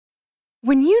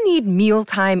When you need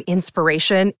mealtime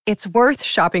inspiration, it's worth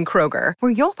shopping Kroger,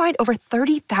 where you'll find over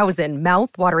 30,000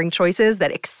 mouth-watering choices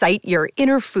that excite your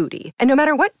inner foodie. And no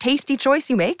matter what tasty choice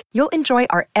you make, you'll enjoy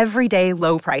our everyday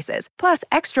low prices, plus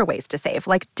extra ways to save,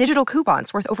 like digital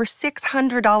coupons worth over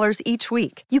 $600 each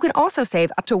week. You can also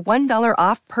save up to $1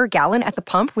 off per gallon at the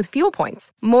pump with fuel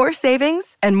points. More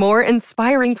savings and more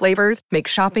inspiring flavors make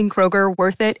shopping Kroger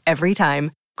worth it every time.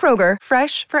 Kroger,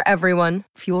 fresh for everyone.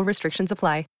 Fuel restrictions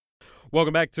apply.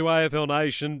 Welcome back to AFL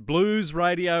Nation. Blues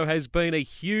Radio has been a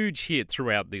huge hit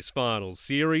throughout this finals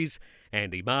series.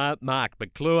 Andy Marr, Mark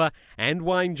McClure and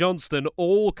Wayne Johnston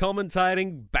all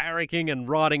commentating, barracking and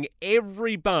riding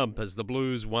every bump as the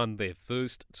Blues won their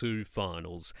first two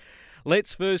finals.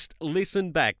 Let's first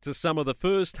listen back to some of the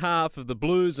first half of the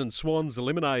Blues and Swans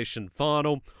elimination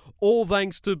final, all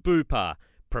thanks to Bupa.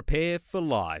 Prepare for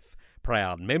life,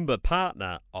 proud member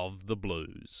partner of the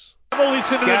Blues.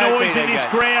 Listen to the noise in this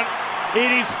ground. It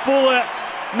is full of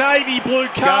navy blue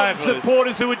Carlton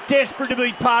supporters who are desperate to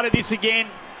be part of this again.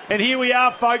 And here we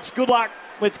are, folks. Good luck.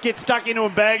 Let's get stuck into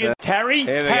them, baggers. Harry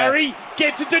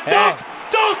gets it to Doc.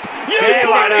 Doc, you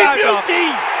bloody beauty!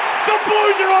 The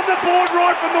Blues are on the board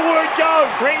right from the word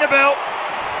go. Ring the bell.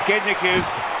 Get in the queue.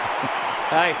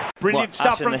 Hey, brilliant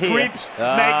stuff from Cripps.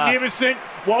 Magnificent.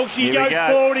 Walshy goes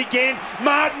forward again.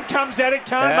 Martin comes at it.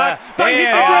 Can't make. They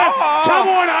hit the ground. Come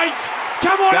on, H.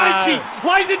 Come on, H.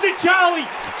 Lays it to Charlie.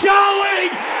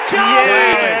 Charlie.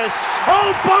 Yes.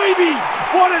 Oh, baby.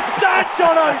 What a start,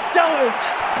 Jono Sellers.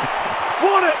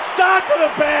 What a start to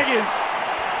the baggers.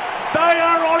 They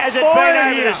are on Has fire it been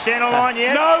over here. the centre line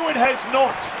yet? No, it has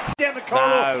not. Down the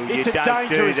corridor. No, it's you a don't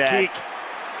dangerous do that. kick.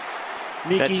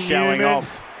 Mickey That's showing Newman.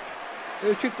 off.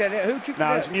 Who kicked that out?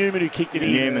 No, it's Newman who kicked it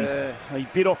in. Newman. He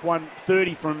bit off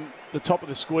 130 from the top of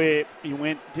the square. He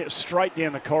went straight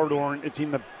down the corridor, and it's in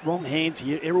the wrong hands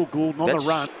here. Errol Goulden on the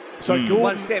run. So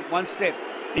Goulden, One step.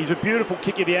 he's a beautiful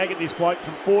kick of the agate, this bloke,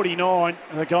 from 49.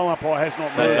 And the goal umpire has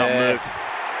not moved. Has not moved.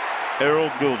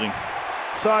 Errol Goulding.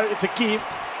 So it's a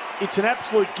gift. It's an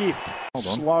absolute gift. Hold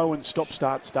on. Slow and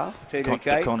stop-start stuff.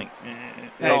 TDK. Connick.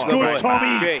 That's good,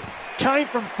 Tommy. Came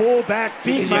from four back.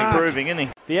 Big He's mark. improving, isn't he?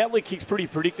 The outlet kick's pretty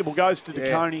predictable. Goes to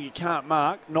DeConing. You can't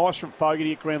mark. Nice from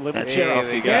Fogarty at ground level. That's Cherry. it.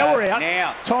 Off you go. Now we're out.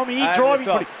 Now. Tommy Over driving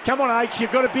the top. footy. Come on, H.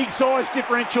 You've got a big size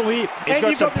differential here. He's and got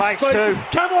you've some got the pace speed. too.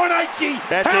 Come on, H.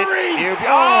 That's Hurry. it. Oh,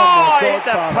 Oh, my hit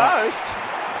the God,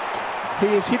 post. He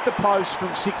has hit the post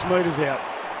from 6 metres out.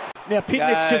 Now,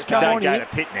 Pitnett's just come Don't on go here. to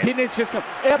Pitnett. Pitnett's just come.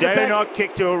 Out the Do back. not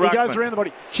kick to a He goes ruckman. around the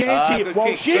body. Chance here. Good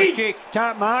Walshy. kick, good kick.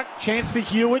 Can't mark. Chance for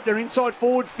Hewitt. They're inside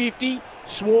forward 50.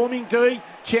 Swarming D.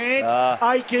 Chance.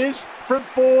 Akers from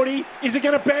 40. Is it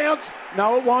going to bounce?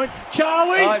 No, it won't.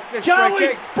 Charlie. It's Charlie. great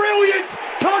kick. Brilliant.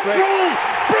 Control.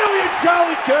 Brilliant,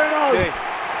 Charlie Curnow.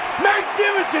 Gee.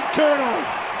 Magnificent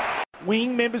Curnow.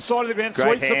 Wing, member side of the ground.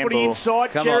 Great Sweeps the footy handball.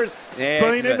 inside. Come Cheris on. Yeah,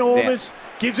 been it's a bit- enormous.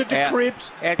 Gives it to Out.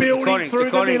 Cripps. Out to Building DeConning,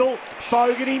 through the DeConning. middle.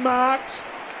 Fogarty marks.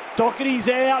 Doherty's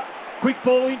out. Quick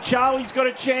ball in. Charlie's got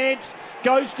a chance.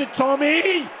 Goes to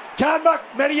Tommy. Can't muck.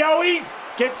 Matiois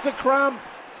gets the crumb.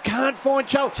 Can't find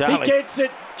Charlie. He Charlie. gets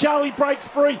it. Charlie breaks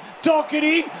free.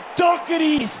 Doherty.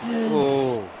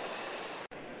 Misses.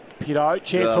 Pito.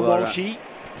 Chance for well Walshy.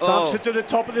 Thumps it to the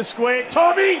top of the square.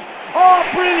 Tommy. Oh,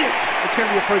 brilliant. It's going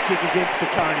to be a free kick against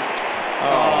DeConing.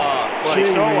 Well, he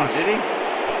saw one, did he?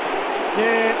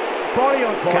 Yeah, body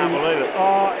on body. Can't believe it.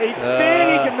 Oh, it's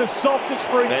Fanning the softest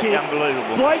free That's kick.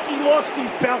 unbelievable. Blakey lost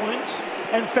his balance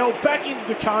and fell back into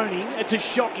the coning. It's a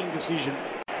shocking decision.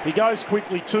 He goes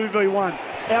quickly, 2v1.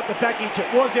 Out the back inch.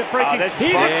 It was a free kick. that's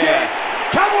Here's spot. a chance.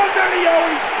 Come on,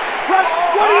 Matiois. What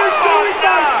are you doing,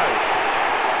 mate?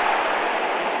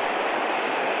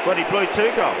 But he blew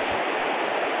 2 goals.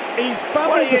 He's What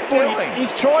fumbled are you the footy. doing?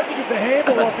 He's tried to get the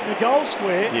handball off in the goal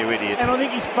square. You idiot. And I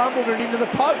think he's fumbled it into the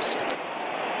post.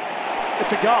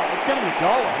 It's a goal. It's going to be a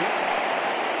goal, I think.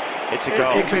 It's a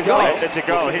goal. It's a goal. It's a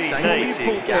goal. Hit his knee. It's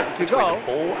a goal.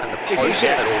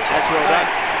 That's well done.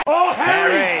 Oh,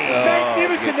 Harry! Harry.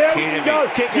 Magnificent. Now we can go.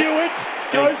 Kick it. Hewitt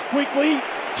goes quickly.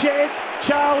 Chance.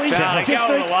 Charlie Charlie. just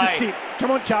Go needs away. to sit.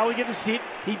 Come on, Charlie, get the sit.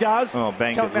 He does. Oh,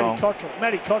 banged Come it Matty long. Cottrell.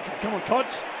 Matty Cottrell. Come on,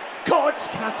 Cots. Cots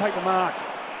can't take the mark.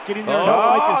 Get in there. and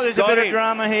Oh, help there's Lakers. a bit of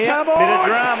drama here. Come on. Bit of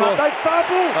drama. They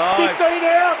fumble. 15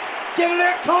 out. Get it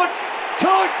out, Cots.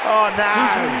 Cots. Oh, no.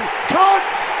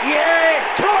 Cots. Yes.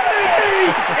 Cotty.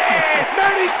 Yes.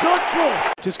 Matty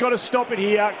Cottrell. Just got to stop it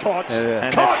here, Cots.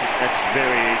 And Cots. that's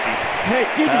very easy. Hey,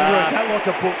 didn't work that like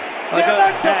a book. Now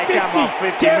that's a 50. Come off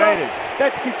 50 Get off. metres.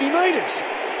 That's 50 metres.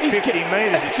 50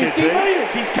 metres That's it should 50 be. metres.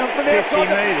 He's come from 50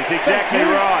 outside. metres, exactly Thank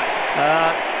you.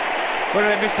 right. What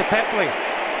about Mr. Papley?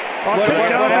 Oh, What keep are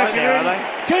going, they now, are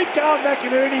McInerney. Keep going,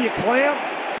 McInerney, you clown.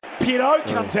 Pitto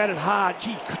comes at it hard.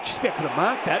 Gee, just about could have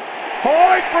marked that.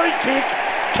 High free kick.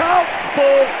 Carlton's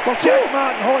ball. Jack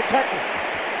Martin, high tackle.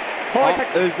 High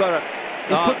tackle. Who's got it?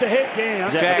 He's put the head down.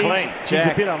 Is that Jack. clean? He's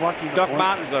a bit unlucky. Doc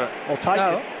Martin's got it. I'll take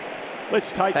No. it.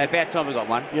 Let's take Hey, it. about time we got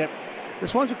one. Yep. The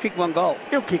Swans will kick one goal.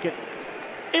 He'll kick it.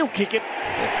 He'll kick it.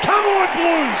 Come on,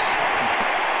 Blues.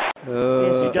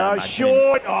 There you go. mate.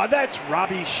 Short. Oh, that's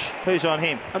rubbish. Who's on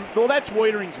him? Well, that's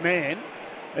Wiedering's man.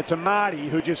 It's a Marty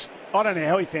who just, I don't know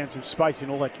how he found some space in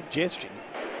all that congestion.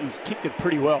 He's kicked it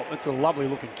pretty well. It's a lovely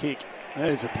looking kick. That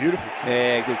is a beautiful kick.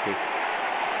 Yeah, good kick.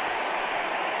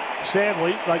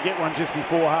 Sadly, they get one just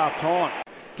before half time.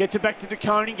 Gets it back to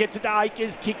DeConing, gets it to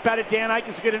Akers, kick batted down.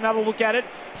 Akers will get another look at it.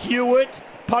 Hewitt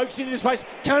pokes it into space.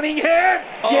 Cunningham!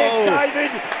 Yes,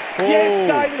 David! Yes,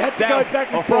 David had to go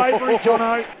back with bravery,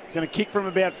 Jono. He's going to kick from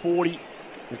about 40.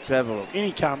 Let's have a look. In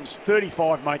he comes.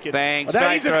 35, make it. Bang, Oh,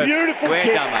 that is straight a through. beautiful Well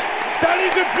kick. done, mate. That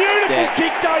is a beautiful Yeah.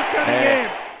 kick, Dave Cunningham.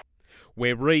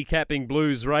 We're recapping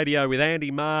Blues Radio with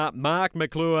Andy Marr, Mark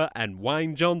McClure and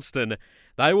Wayne Johnston.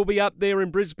 They will be up there in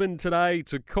Brisbane today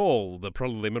to call the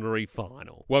preliminary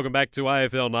final. Welcome back to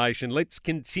AFL Nation. Let's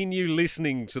continue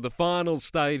listening to the final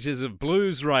stages of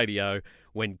Blues Radio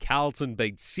when Carlton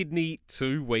beat Sydney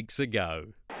 2 weeks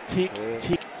ago. Tick,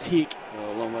 tick, tick.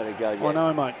 Oh, a long way to go yet. I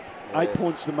know, mate. 8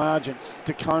 points the margin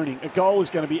to Koning. A goal is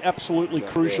going to be absolutely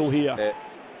crucial here. Yeah.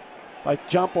 They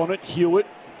jump on it. Hewitt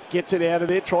gets it out of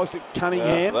there, tries to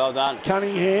Cunningham. Well done.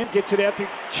 Cunningham gets it out to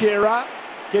Chera,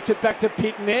 gets it back to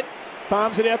Pitnet,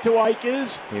 farms it out to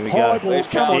Akers. Here we High go. ball, There's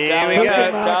come on. Charlie. Here we Who go.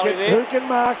 can mark Charlie it? there. Who can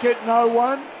mark it? No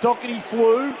one. Doherty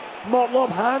flew. Motlop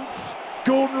hunts.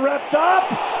 Gordon wrapped up.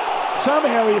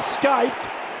 Somehow he escaped.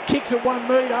 Kicks it 1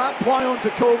 metre. Play on to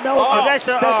call Mello. Oh, that's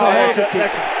a horrible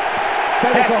kick.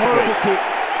 That is has a to horrible be. kick.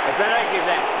 If they don't give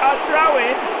that, A throw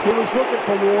in? He was looking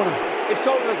for Warner. it's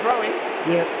called a throw-in.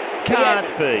 Yeah. Can't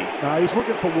be. No, he was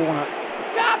looking for Warner.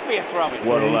 Can't be a throw-in.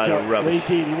 What a Yeah, load he of did. rubbish.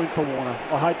 He did. He went for Warner.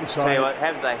 I hate to say Tell you it. what,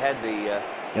 have they had the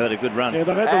They had a good run. Yeah,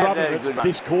 they've had Have the rub they had a of good it. run?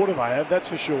 This quarter they have, that's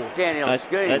for sure. downhill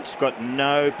ski? That's got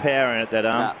no power in it, that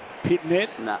arm. Pitnet.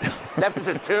 No, that was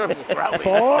a terrible throw-in.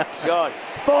 Fox. God.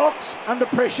 Fox under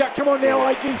pressure. Come on now,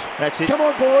 Akers. That's it. Come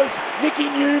on, boys. Nicky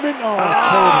Newman. Oh,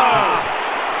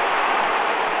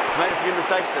 He's made a few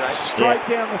mistakes today. terrible. Straight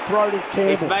down the throat of He's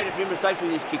Campbell. made a few mistakes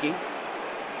with his kicking.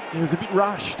 He was a bit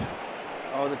rushed.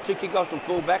 Oh, the two kick-offs from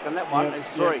full back on that one. Yep,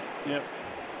 Sorry. Yep.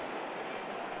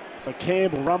 So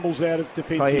Campbell rumbles out of Oh,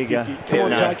 defensive here you go. 50. Come Yeah, on,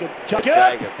 no. Jacob. Jacob.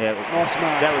 Jacob. Yeah, Nice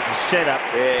mark. that was a setup.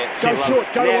 Yeah. Go she short.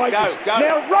 won. Go Now, to Akers. Go.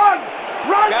 Now run.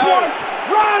 Run, Go. bloke.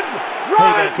 Run. Who are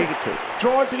you going Run. to kick it to?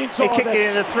 Drives it He inside. kicked it That's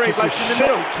in the three, just a blokes in the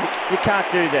middle. shocking kick. You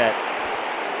can't do that.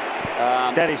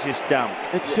 Um, That is just dumb.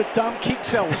 It's a dumb kick,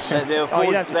 Sellers. there were Oh, four,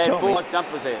 you don't have to they had tell me. 4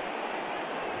 jumpers there.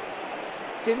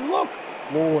 Didn't look.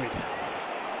 Lloyd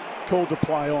called to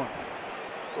play on.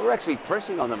 We're actually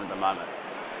pressing on them at the moment.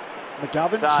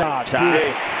 McGovern, Sarge. Sarge. Beautiful.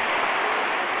 Yeah.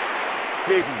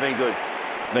 Sarge has been good.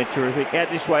 Been terrific. Out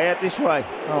this way, out this way.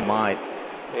 Oh, mate.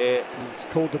 Yeah. He's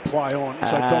called to play on,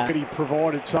 so Doherty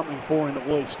provided something for him at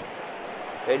least.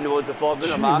 Heading towards the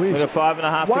 5-minute Gee mark. whiz. With a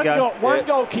 5.5 to One go. goal, one Yeah.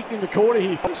 goal kicked in the quarter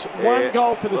here, folks. Yeah. One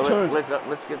goal for the Well, two. Let's get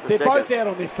the They're second. both out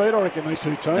on their feet, I reckon, these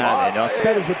two teams. No, they're not.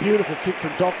 That is a beautiful kick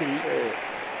from Doherty.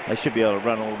 They should be able to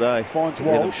run all day. Finds Get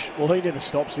 'em. Walsh. Well, he never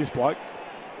stops, this bloke.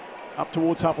 Up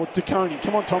towards Hufford. DeConing.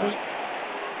 Come on, Tommy.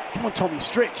 Come on, Tommy.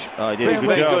 Stretch. Oh, he did a Round good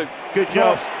leg. job. Good job.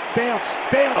 Nice. Bounce.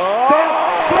 Bounce. Oh. Bounce.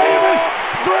 Three of us.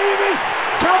 Three of us.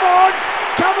 Come on.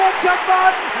 Come on, Jack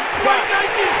Martin. Wayne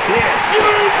Akers. Yes. You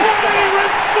bloody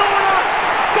restorer.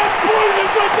 The Blues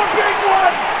have got the big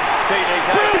one.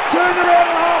 TDK. Big turnaround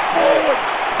and half forward.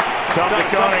 Tom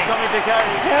DeConing. Tommy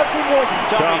DeConing. How good was he?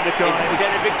 Tom DeConing. He's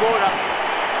had a big quarter.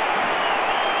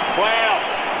 Wow.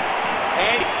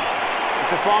 And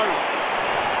it's a final.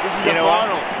 This is You the know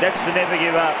final. what? That's to never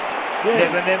give up.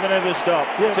 Yeah. Never stop.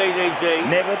 Yeah. TDG.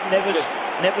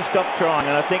 Never stop trying.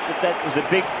 And I think that was a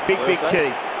big Well,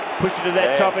 key. Push it to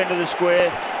that Yeah. top end of the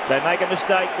square. They make a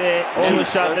mistake there. All of a Jeez.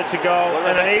 sudden it's a goal Well,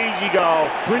 and an that- easy goal.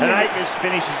 Brilliant. And Akers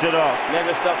finishes it off.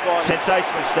 Never stop fighting.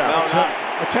 Sensational stuff. Well So, done.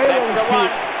 I tell you what That's was the one.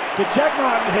 big. The Jack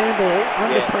Martin handball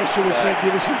under Yeah. pressure was Yeah.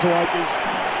 magnificent to Akers.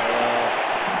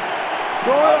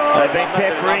 They've been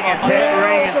peppering and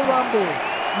peppering. Now the rumble.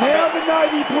 Now the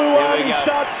Navy Blue Here we Army go.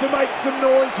 starts to make some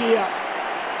noise here.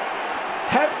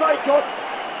 Have they got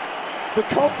the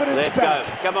confidence Let's back?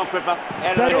 go. Come on, Cripper. Out of the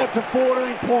Back middle. out to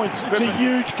 14 points. It's a Cripper.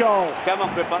 huge goal. Come on,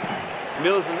 Cripper.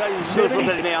 Mills will let 70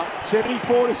 it now.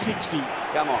 74 to 60.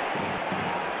 Come on.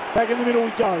 Back in the middle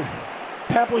we go.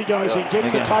 Papley goes in,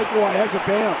 gets the Okay. takeaway, has a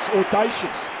bounce.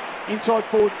 Audacious. Inside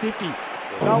forward 50.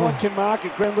 No one can mark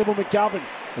it. Ground level McGovern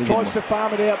tries to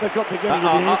farm it out. They're going to get the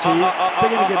answer here. They're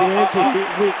going to get the answer here.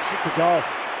 Wicks, it's a goal.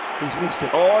 He's missed it.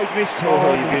 Oh, he's missed it.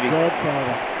 Oh, you my beauty.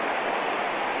 Godfather.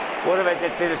 What about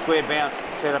that centre square bounce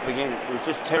set up again? It was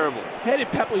just terrible. How did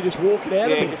Papley just walk it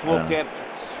out of Yeah, it? just walked out.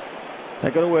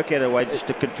 They've got to work out a way just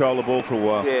to control the ball for a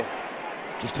while. Yeah.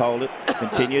 Just hold it,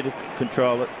 continue to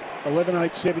control it.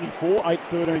 11-8-74,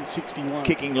 8-13-61.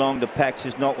 Kicking long to packs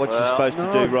is not what you're supposed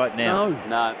to do right now.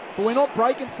 No. But we're not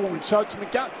breaking for him, so it's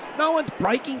McGovern. No one's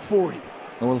breaking for him.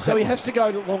 Well, So he has to go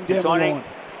long down the Signing. line.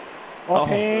 Off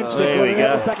hands, there they've got we it go.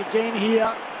 out the back again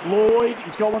here. Lloyd,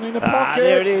 he's got one in the pocket.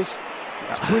 There it is.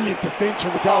 It's brilliant defence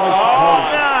from the Oh, goalies.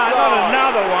 no, not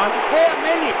another one. How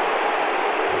many?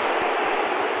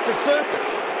 It's a circus.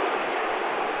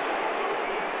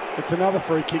 It's another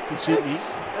free kick to Sydney.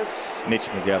 Mitch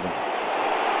McGovern.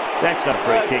 That's not a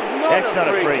free That's kick. not That's a not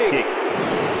a free free kick. kick.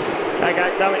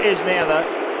 Okay, no, it is now,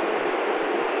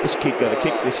 though. This kid got to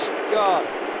kick this. God.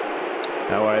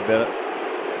 Don't worry about it.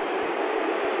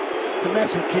 It's a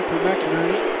massive kick from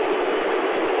McInerney.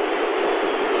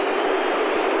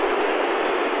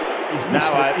 He's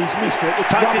missed it. He's missed it. It's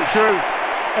Touch rubbish. it through.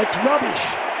 It's rubbish.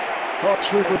 Oh, it's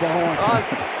through from behind.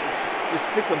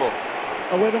 Despicable.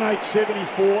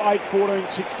 11-8-74,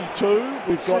 8-14-62.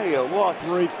 We've got Tell you what.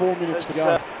 4 minutes to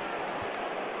go.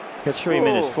 Got 3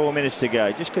 minutes, 4 minutes to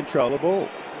go. Just control the ball.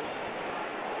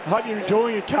 I hope you're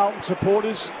enjoying it, Carlton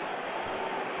supporters.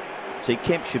 See,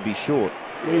 Kemp should be short.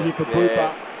 We're here for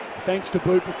Booper. Thanks to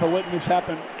Booper for letting this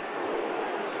happen.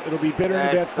 It'll be better in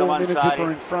about 4 minutes if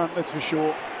we're in front, that's for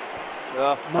sure.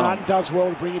 Yeah. Martin does well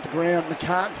to bring it to ground.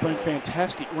 McCartan's been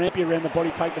fantastic. Rampy around the body,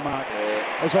 take the mark. Yeah.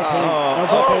 Those off hands.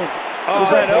 Those off hands. Oh, Those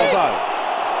that off hands.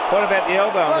 elbow. What about the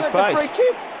elbow on the Free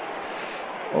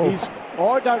face? kick.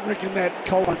 I don't reckon that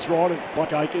Coleman's right of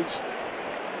Black Acres.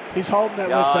 He's holding that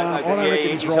left arm. I don't reckon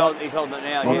he's right. He's holding it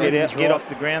now. Well, Yeah. he's get right. off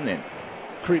the ground then.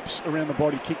 Cripps around the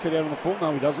body, kicks it out on the full.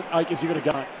 No, he doesn't. Acres, you've got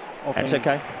to go. Off That's hands.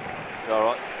 okay. It's all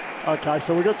right. Okay,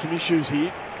 so we've got some issues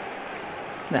here.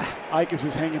 Nah, Acres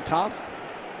is hanging tough.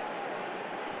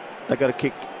 they got to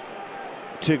kick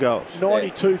 2 goals.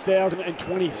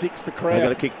 92,026 the crowd. They got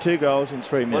to kick 2 goals in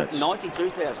 3 What, minutes.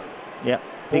 92,000. Yeah,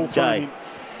 Ball big thrown day. in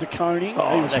to Koning.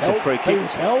 Oh, He was that's a held. free kick. He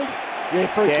was held. Yeah,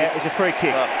 free Yeah, kick. it was a free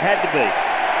kick. Oh. Had to be.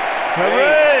 Hey,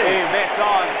 Hooray! back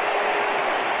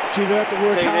time. Gee, they have to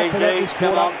work hard for that this TVG,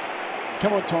 come quarter. on.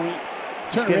 Come on, Tommy.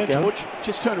 Turn get around, it going. George.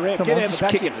 Just turn around. Come Get on, out just the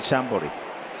back kick here. it to somebody.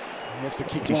 He has to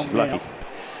kick He's long lucky. now.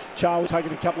 Charles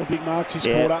taking a couple of big marks this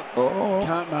Yeah. quarter. Oh.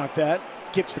 Can't mark that.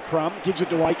 Gets the crumb. Gives it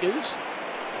to Akers. Kicks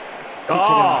it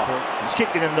Oh, in he's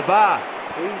kicked it in the bar.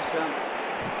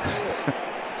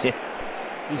 He's,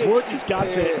 He's worked his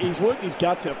guts out. He's worked his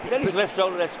guts out. is that his left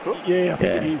shoulder that's crooked? Yeah, I think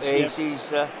it Yeah. is. Yeah, Yeah.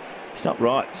 he's It's not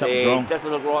right. Something's he wrong. doesn't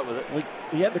look right with it. Well,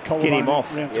 he had the collarbone him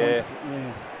off. around Yeah. 20.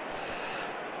 Yeah.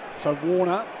 So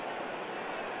Warner,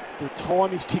 the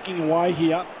time is ticking away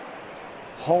here.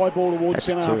 High ball towards That's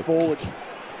centre half terrific. forward.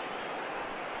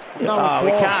 No one Oh,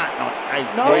 we flies. can't. Hey,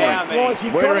 No Where one are they? flies.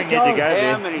 You've got to Where are you to go go. How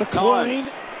there? many McLean, times?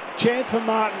 chance for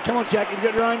Martin. Come on, Jack. You've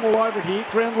got your own all over it here.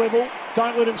 Ground level.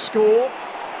 Don't let him score.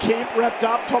 Kemp wrapped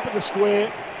up, top of the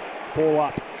square. Ball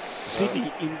up.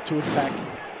 Sydney into attack.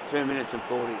 2 minutes and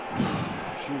 40.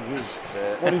 Gee whiz.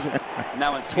 What is it?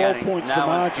 No one's 12 counting. points no to one's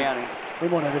margin. counting. We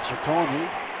might have extra time here.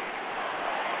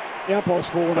 The umpire's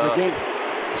falling again.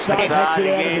 Sard Sard hacks it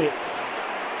out of again. there.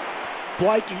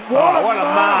 Blakey. What a what a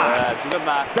mark. It's a good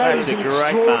mark. That That is is a an great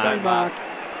extraordinary mark.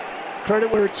 mark.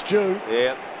 Credit where it's due.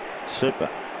 Yeah. Super.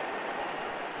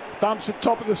 Thumps at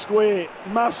top of the square.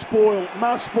 Must spoil.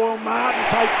 Martin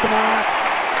takes the mark.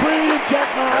 Brilliant,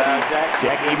 Jack Martin.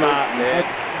 Jackie Martin.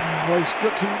 Yeah. Well, he's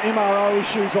got some MRO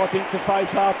issues, I think, to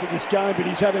face after this game, but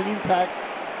he's had an impact.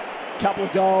 Couple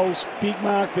of goals. Big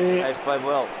mark there. He's played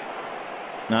well.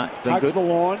 No, it's been Hugs good.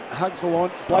 the line.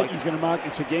 Blakey's going to mark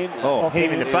this again. Oh, Off hit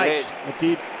him in the hands. face. It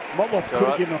did. Motlop could all right.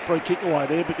 have given a free kick away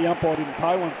there, but the umpire didn't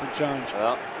pay one for a change.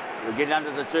 Well, we're getting under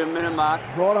the 2 minute mark.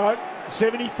 Righto,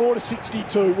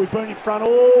 74-62. We've been in front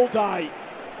all day.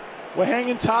 We're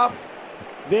hanging tough.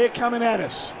 They're coming at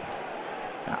us.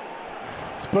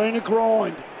 It's been a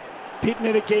grind. Pitting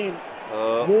it again.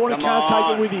 Warner come can't on.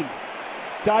 take it with him.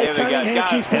 Dave There we go. Cunningham Go.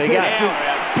 gives There we go. possession.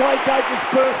 Blake Acres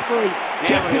bursts free.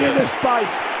 Gets we it go. into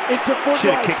space. It's a foot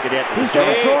Should've race. kicked it out to the He's going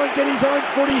to side. try and get his own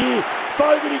footy here.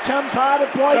 Fogarty comes hard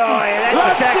at Blakey. Oh, yeah, that's a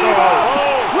Wraps tackle. him up.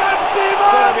 Oh. Wraps him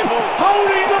Gotta up. be more.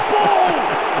 Holding the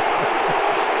ball.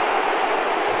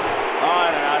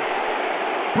 I don't know.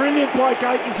 Brilliant Blake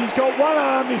Acres. He's got one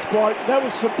arm, this bloke. That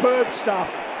was superb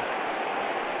stuff.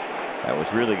 That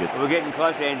was really good. We're getting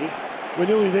close, Andy. We're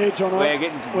nearly there, John. We're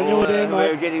getting We're nearly there,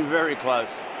 We're mate. getting very close.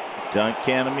 Don't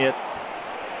count them yet.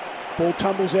 Ball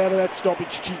tumbles out of that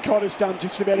stoppage. Chikota's done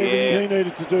just about everything he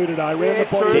needed to do today. Round the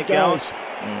body it goes.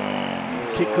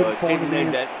 Kick couldn't find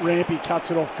him there. Rampy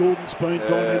cuts it off. Gordon Spoon,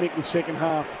 dynamic the second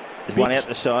half. There's one out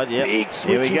the side, Big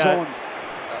switches on.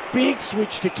 Big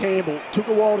switch to Campbell. Took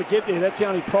a while to get there. That's the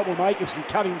only problem. Akerson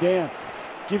cut him down.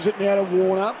 Gives it now to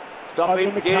Warner. Stop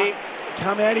him,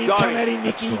 Come at him,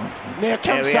 Nicky. Now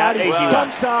come Sardi.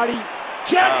 Come Sardi.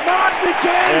 Jack Martin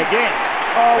again.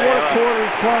 Oh, what a quarter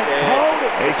he's playing. Hold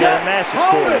it. He's got a massive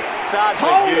Hold quarter. it.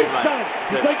 Hold it, son.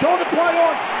 He's been called to play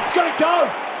on. He's got to go.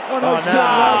 Oh, no, he's turned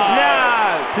it over.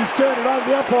 No. He's turned it over.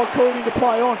 The umpire called him to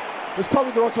play on. It's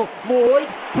probably the right call. Lloyd,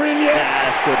 brilliant.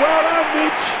 Well done,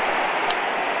 Mitch.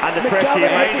 Under pressure, you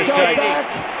make mistakes.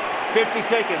 50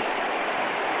 seconds.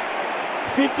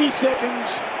 50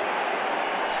 seconds.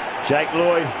 Jake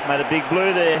Lloyd made a big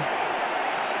blue there.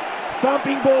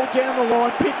 Thumping ball down the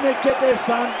line. Pitnet, get there,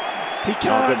 son. He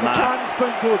can't. McCartan's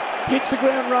been good. Hits the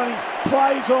ground running.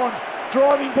 Plays on.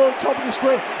 Driving ball, top of the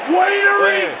square.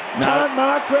 Waitering! Can't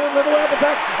mark. Ground level out the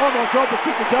back. Oh, my God, they've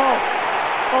kicked the goal.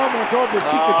 Oh, my God, they've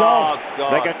kicked the goal.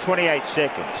 God. They got 28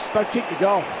 seconds. They've kicked the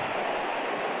goal.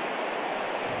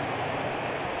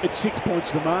 It's 6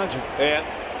 points the margin. Yeah.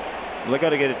 Well, they've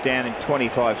got to get it down in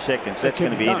 25 seconds. That's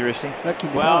going to be interesting. That can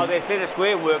be Well, done. their centre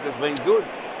square work has been good.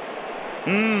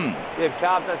 They've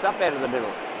carved us up out of the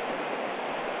middle.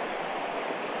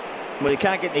 Well, you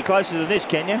can't get any closer than this,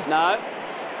 can you? No.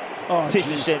 Oh, This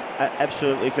is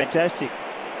absolutely fantastic.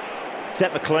 Is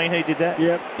that McLean who did that?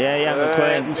 Yep. Yeah, young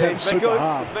McLean. He's had a super good.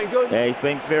 half. It's been good. Yeah, he's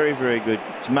been very, very good.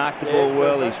 He's marked the ball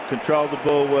well. He's controlled the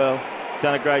ball well.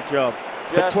 Done a great job.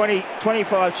 But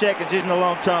 25 seconds isn't a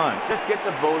long time. Just get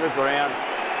the ball to the ground.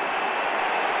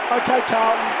 Okay,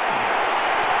 Carlton.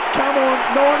 Come on,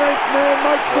 19th man,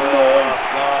 make some noise.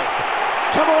 God.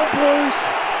 Come on, Blues.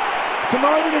 It's a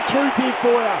moment of truth here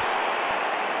for you.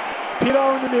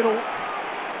 Pitto in the middle.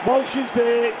 Walsh is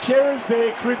there. Chera's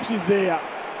there. Cripps is there.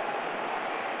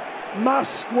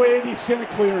 Must square this centre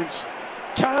clearance.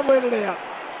 Can't let it out.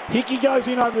 Hickey goes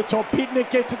in over the top. Pitnet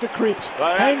gets it to Cripps.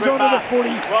 Hangs on to the footy.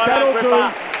 That'll do.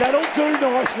 That'll do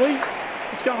nicely.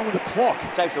 What's going on with the clock?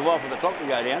 It takes a while for the clock to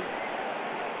go down.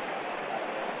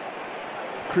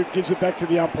 Cripps gives it back to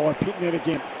the umpire. Pitnet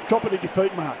again. Drop it at your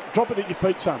feet, Mark. Drop it at your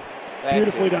feet, son.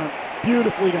 Beautifully done.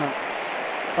 Beautifully done.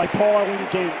 They pile in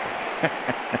again.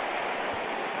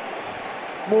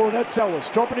 More of that, Sellers.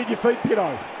 Drop it at your feet,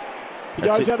 Pitto. He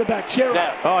goes out the back.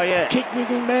 Chera. Oh, yeah. Kicks the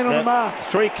man on the mark.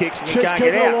 3 kicks and you Just can't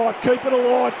keep get it out. alive. Keep it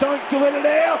alive. Don't let it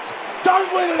out.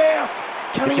 Don't let it out.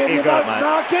 Coming in the boat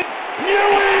market.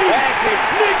 Newey.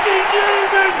 Nicky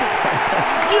Newman.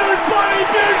 You bloody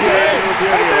beauty. And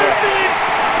there it is.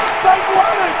 They've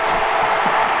won it.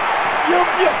 You're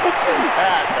beauty.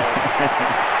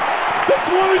 The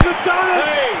Blues have done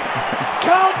it.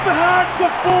 Carlton hearts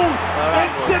are full.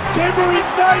 And September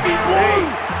is navy blue.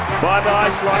 Bye-bye,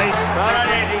 Swanies. Right on,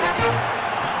 Andy.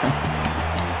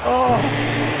 Oh.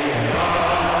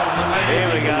 Here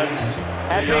we go.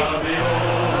 Happy.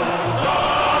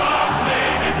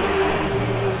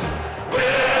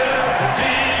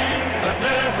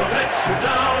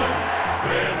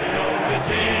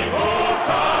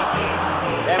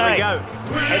 There we go.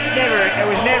 It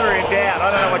was never in doubt. I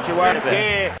don't know what you're worried about.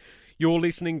 Yeah. You're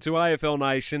listening to AFL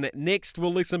Nation. Next,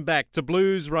 we'll listen back to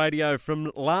Blues Radio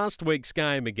from last week's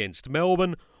game against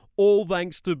Melbourne, all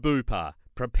thanks to Bupa.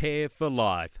 Prepare for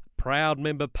life, proud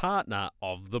member partner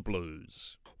of the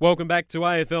Blues. Welcome back to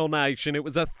AFL Nation. It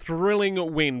was a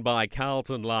thrilling win by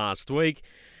Carlton last week,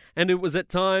 and it was at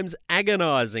times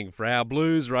agonising for our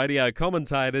Blues Radio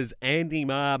commentators Andy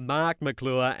Maher, Mark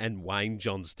McClure and Wayne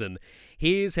Johnston.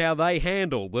 Here's how they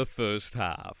handled the first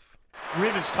half.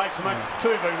 Rivers takes him up to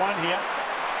 2v1 here.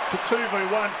 To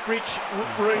 2v1, Fritsch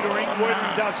readering.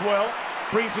 Woodland does well.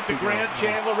 Brings it to ground.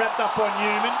 Chandler wrapped up on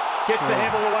Newman. Gets the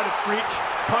handle away to Fritsch.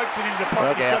 Pokes it into the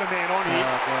pocket. He's got a man on here.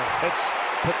 It's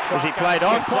Petrarca. Was he played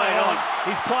on? He's played on.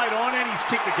 He's played on and he's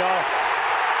kicked the goal.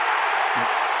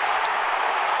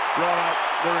 Right,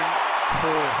 we're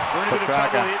in a bit of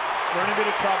trouble here. We're in a bit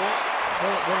of trouble.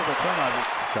 What are the turnovers?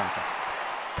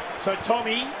 So,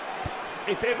 Tommy,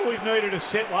 if ever we've needed a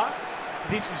settler,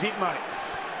 this is it, mate.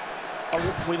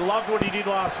 We loved what he did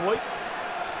last week.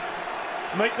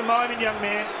 Meet the moment, young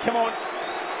man. Come on.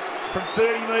 From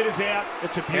 30 metres out,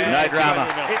 it's a beautiful No drama.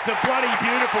 It's a bloody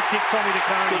beautiful kick, Tommy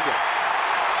DeConey.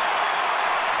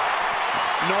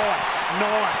 Nice.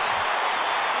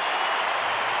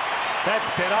 That's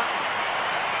better.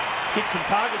 Hit some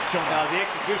targets, John. Now, the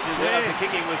execution of the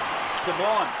kicking was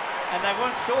sublime, and they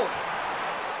weren't short.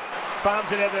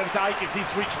 Farms it out there to Akers. He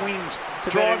switch wins.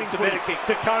 To Driving better kick.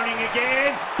 to Koning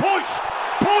again. Pushed.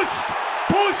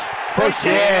 Push! Push,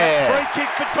 yeah. Free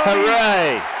kick for Tommy.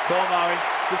 Hooray! Call, Murray.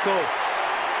 Good call.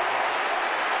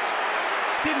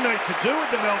 Didn't need to do it,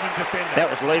 the Melbourne defender. That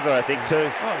was Lever, I think, too.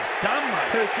 Oh, it's done,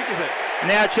 mate. Who kick is it?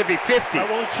 Now it should be 50. Oh,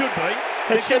 well, it should be.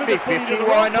 It should be 50.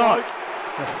 Why not?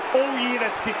 All year,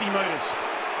 that's 50 metres.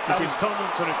 That was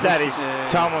Tomlinson who pushed That it. is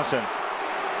Tomlinson.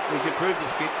 He's improved this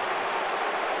kick.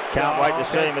 Can't wait to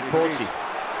see him at Portsea.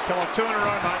 Come on, 2 in a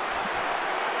row, mate.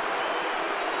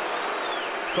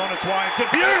 It's on its way. It's a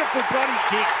beautiful bloody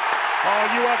kick. Oh,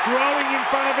 you are growing in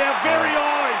front of our very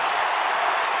eyes.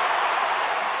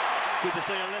 Good to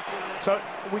see you left. So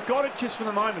we've got it just for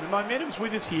the moment. The momentum's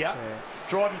with us here.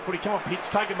 Driving footy. Come on, Pitts.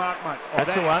 Take a mark, mate. Oh,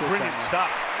 That's the one. Brilliant stuff.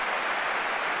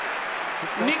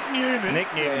 Nick Newman. Nick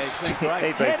Newman. he's been great.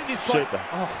 He'd How be did this bloke- super.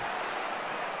 Oh.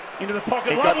 Into the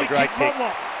pocket. He got Lovely the great kick.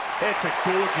 Motlop. That's a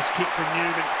gorgeous kick from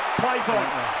Newman. Plays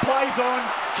on.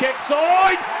 Check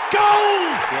side. Goal!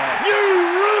 Yeah. You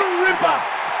little ripper!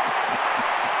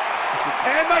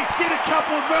 And they sit a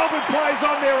couple of Melbourne players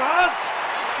on their ass.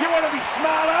 You want to be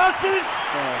smart asses?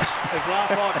 His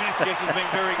last 5 minutes, Jess, has been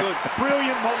very good.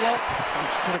 Brilliant, Motlop.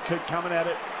 He's going to keep coming at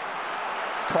it.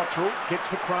 Cottrell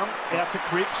gets the crumb out to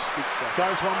Cripps.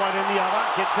 Goes one way then the other.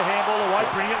 Gets the handball away.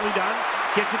 Brilliantly done.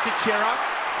 Gets it to Chera.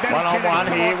 One-on-one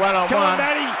here. One-on-one. Come on,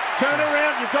 Matty. Turn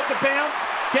around. You've got the bounce.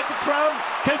 Get the crumb.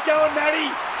 Keep going, Matty.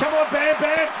 Come on, Bam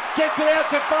Bam. Gets it out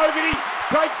to Fogarty.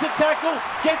 Breaks the tackle.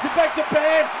 Gets it back to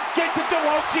Bam. Gets it to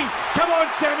Walshy. Come on,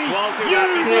 Sammy. Walshy, You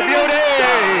Walshy. little Beauty.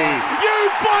 star. You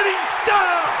bloody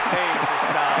star. He's a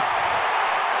star.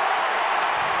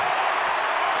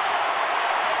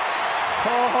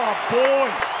 Oh,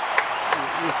 boys.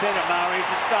 You said it, Murray.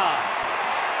 He's a star.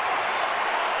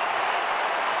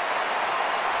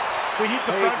 We hit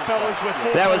the front, fellas. We're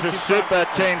 4 That was a points in front. super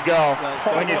team goal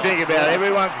when you think about it.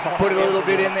 Everyone put a little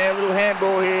bit in there, a little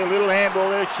handball here, a little handball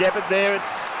there, Shepherd there, and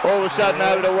all of a sudden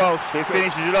over to Walsh. He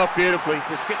finishes it off beautifully.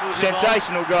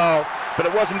 Sensational goal, but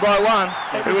it wasn't by one.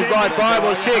 It was by 5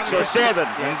 or 6 or 7,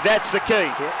 and that's the key.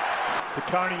 To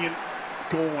Coney and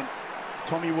Gawn.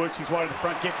 Tommy works his way to the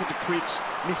front, gets it to Cripps,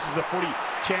 misses the footy.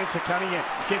 Chance to Cunningham,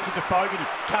 gets it to Fogarty,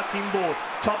 cuts inboard,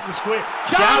 top of the square.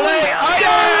 Charlie! Oh,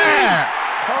 yeah!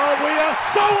 Oh, we are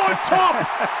so on top!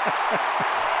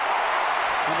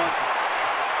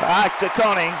 Arc to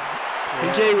Conning.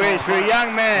 Gee whiz, for a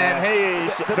young man, he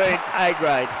has been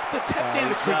A-grade. The tap down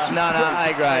to Cripps. No,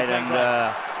 A-grade,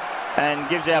 and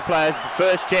gives our players the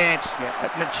first chance.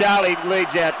 And Charlie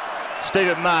leads out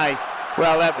Stephen May.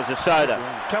 Well, that was a soda.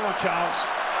 Come on, Charles.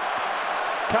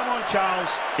 Come on, Charles.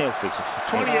 He'll fix it.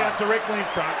 20 out directly in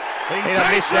front. He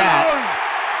don't miss that.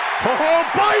 Oh,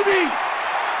 baby!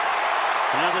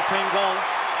 Another team goal.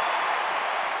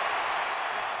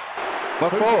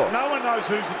 What for? No one knows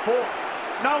who's it for.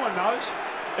 No one knows.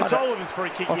 It's Oliver's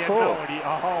free kick. What He had for? no idea.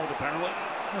 A hold, apparently.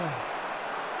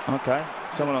 Okay,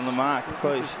 someone on the mark,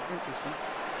 please. Interesting.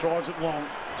 Drives it long,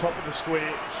 top of the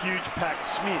square, huge pack.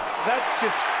 Smith. That's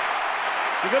just.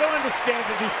 You've got to understand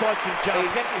that this bloke can jump.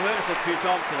 He's actually hurt us a few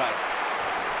times today.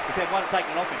 He's had one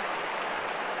taken off him.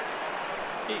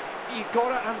 You've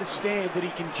got to understand that he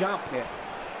can jump. Yeah.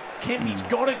 Kempy's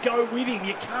got to go with him.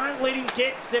 You can't let him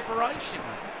get separation.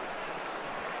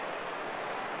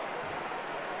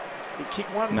 You kick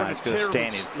one No, from it's the got to terrible.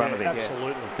 stand in front of him.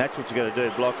 Absolutely. That's what you got to do,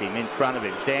 block him in front of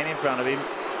him, stand in front of him,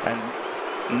 and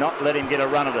not let him get a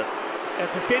run of it.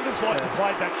 Our defenders like to play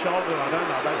back shoulder. I don't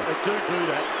know. They do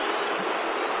that.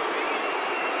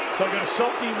 So we've got a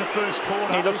softie in the first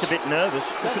quarter. He looks a bit nervous.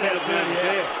 Just about a 30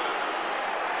 out.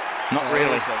 Not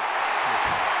really.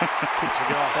 Kicks a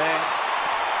goal.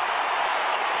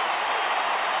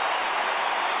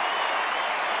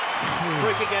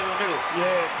 Free kick out of the middle.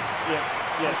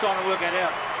 Yeah. I'm trying to work that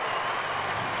out.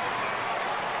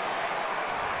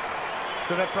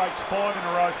 So that breaks 5 in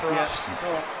a row for us.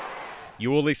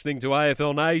 You're listening to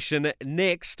AFL Nation.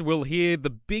 Next, we'll hear the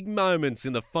big moments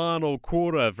in the final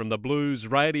quarter from the Blues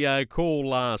radio call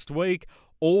last week,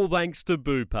 all thanks to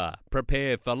Bupa.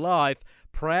 Prepare for life,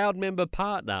 proud member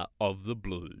partner of the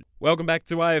Blues. Welcome back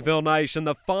to AFL Nation.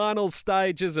 The final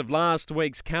stages of last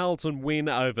week's Carlton win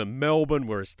over Melbourne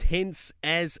were as tense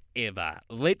as ever.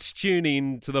 Let's tune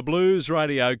in to the Blues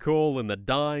radio call in the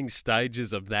dying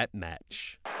stages of that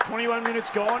match. 21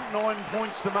 minutes gone, 9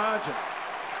 points the margin.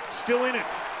 Still in it.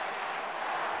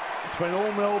 It's been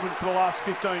all Melbourne for the last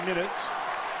 15 minutes.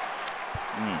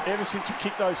 Ever since we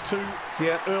kicked those 2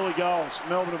 early goals,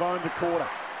 Melbourne have owned the quarter.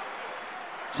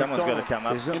 Someone's got to come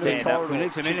up, stand up. We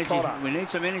need some energy. We need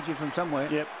some energy from somewhere.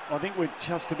 Yep, I think we're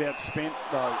just about spent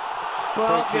though.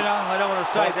 Well, you know, I don't want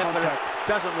to say High that, contact. but it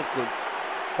doesn't look good.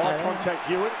 High contact,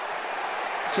 Hewitt.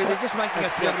 See, they're just making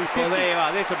us feel. Well, there you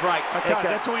are. There's a break. Okay,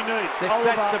 that's what we need.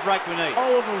 That's the break we need.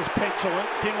 Oliver was petulant,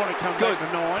 didn't want to come back to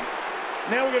 9.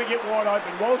 Now we're going to get wide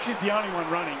open. Walsh is the only one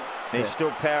running. He's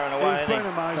still powering away. He's been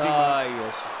amazing.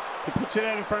 Yes. He puts it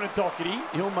out in front of Doherty.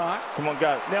 He'll mark. Come on,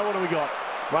 go. Now what do we got?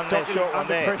 One there, short one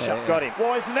there. Pressure. Got him.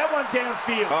 Why isn't that one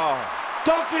downfield? Oh.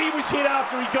 Doherty was hit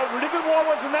after he got rid of it. Why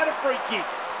wasn't that a free kick?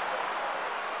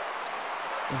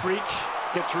 Fridge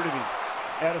gets rid of him.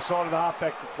 Out of sight of the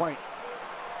halfback flank.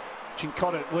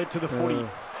 Chincotta led to the footy.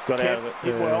 Got out of it.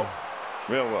 Did well.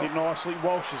 Real well. Did nicely.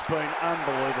 Walsh has been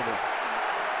unbelievable.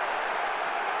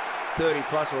 30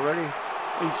 plus already.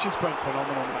 He's just been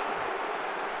phenomenal, mate.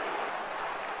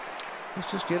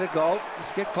 Let's just get a goal.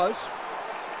 Let's get close.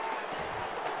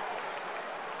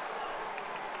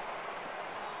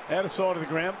 Out of sight of the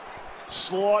ground.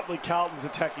 Slightly Carlton's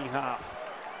attacking half.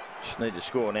 Just need to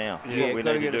score now. That's Yeah, what we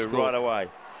gotta need to get a do score. right away.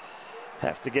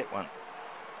 Have to get one.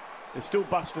 They're still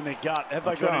busting their gut. Have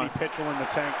they That's got right. any petrol in the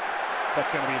tank?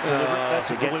 That's going to be a deliberate. That's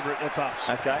a against- deliberate. That's us.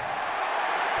 Okay.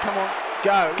 Come on.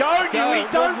 Go. Go, Newey.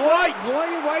 Don't wait. Why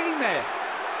are you waiting there?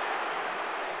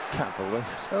 Can't believe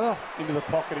it. Oh. Into the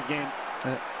pocket again.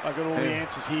 I got all the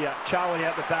answers here. Charlie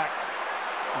out the back.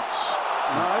 It's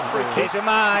no free kick. Here's a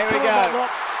man. Here we go.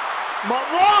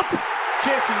 Motlop.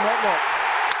 Jesse Motlop.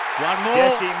 One more.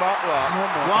 Jesse Motlop.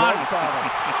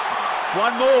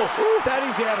 One more. That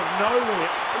is out of nowhere.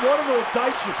 What an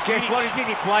audacious Guess finish. what he did?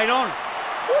 He played on.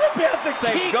 What about the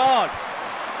Thank kick? God.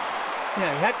 Yeah,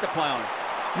 he had to play on.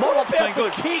 What Matlop's about been the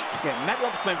good. kick? Yeah,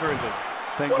 Matlop's been very good.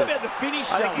 What about the finish?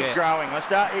 I think he's growing.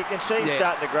 You can see him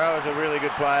starting to grow as a really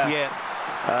good player. Yeah.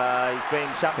 He's been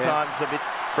sometimes a bit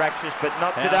fractious, but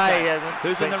not today. He hasn't.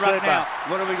 Who's been in the ruck super. now?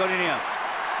 What have we got in here?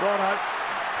 Righto,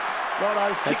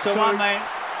 he's kicked That's the 2. one, man.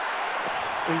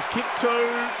 He's kicked 2.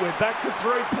 We're back to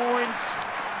 3 points.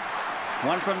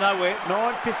 One from nowhere.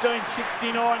 9-15,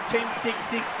 69, 10-6,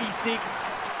 66.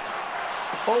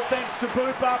 All thanks to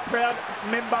Bupa, proud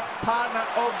member, partner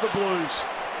of the Blues.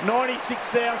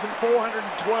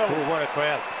 96,412. Oh, what a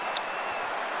crowd.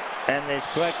 And there's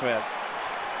Great crowd.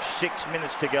 6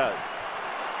 minutes to go.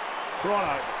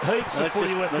 Righto, heaps of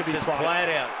footy left to be Let's played. play it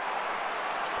out.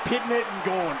 Pitnet and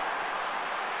Gawn.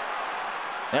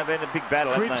 They've been a big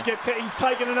battle, Cripps haven't they? he's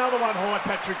taken another one high,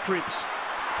 Patrick Cripps.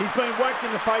 He's been whacked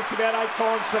in the face about 8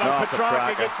 times today. Oh,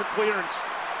 Petrarca Petrarca. gets a clearance.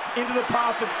 Into the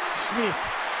path of Smith.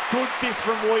 Good fist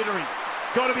from Wiedering.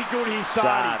 Got to be good here, Sardi.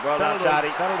 Sard, well done, That'll do.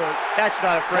 Sardi. That'll do. That's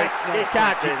not a free. That's not You a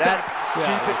can't free do kick. that. That's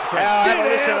stupid. Have Sit a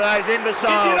listen to down. those If you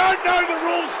imbeciles. don't know the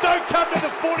rules, don't come to the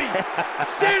footy.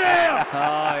 Sit down.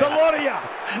 The lot of you.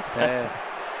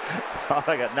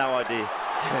 I got no idea.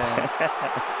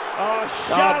 Oh,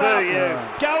 shut boo up. you.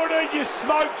 Go and eat your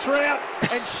smoked trout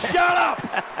and shut up.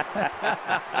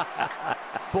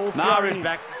 Ball Mara's thrown in.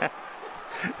 back.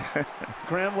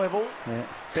 Ground level. Oh, Out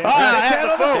out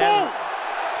of the the full. full.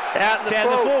 Out in the Down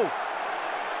the full. full.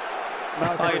 No,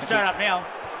 Oh, you're straight up now.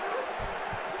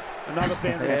 another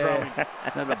boundary throwing.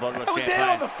 Another bottle of It was out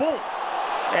on the full.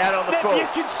 Out on the Now, full. you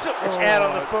can see- It's out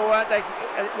on the full, aren't they?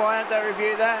 Why aren't they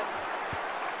review that?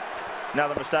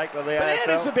 Another mistake by the But how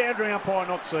does the AFL. boundary umpire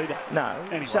not see that? No,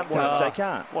 Anyway, sometimes they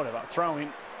can't. Whatever. Throw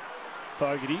in.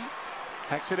 Fogarty.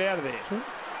 Hacks it out of there.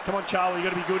 Come on, Charlie. You got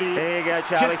to be good here. There you go,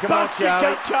 Charlie. Just Come on, bust it,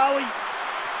 Charlie. go, Charlie.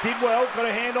 Did well. Got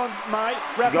a hand on, mate.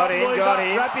 Wrap Got up, him, Blues got up,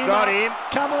 him, wrap him got up. him.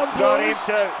 Come on, Blues.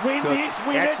 Got him too. Win this,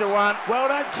 win That's it. the one. Well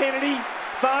done, Kennedy.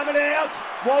 Farm it out.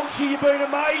 Walshy, you've been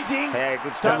amazing. Yeah,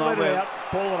 good Don't stuff. let it Will. out.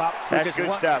 Ball it up. That's Just good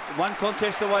one, stuff. One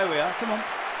contest away we are. Come on.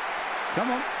 Come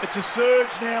on. It's a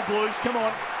surge now, Blues. Come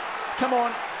on. Come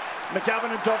on. McGovern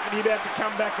and Doherty about to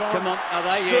come back on. Come on. Are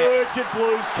they? Surge at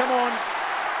Blues. Come on.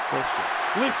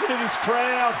 Listen to this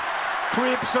crowd.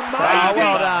 Cripps, amazing. Oh,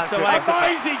 well done. So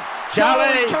Amazing.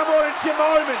 Charlie. Come on, it's your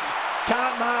moment.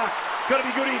 Can't mark. Got to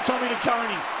be good here, Tommy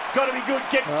Nakoney. Got to be good.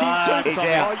 Get He's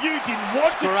Tommy. out. Oh, you didn't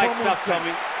want to, Great stuff, Tomlinson.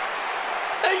 Tommy.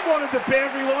 He wanted the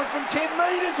boundary line from 10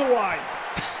 metres away.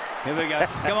 Here we go.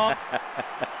 Come on.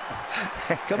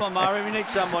 Come on, Murray. We need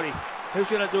somebody. Who's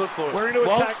going to do it for us? We're into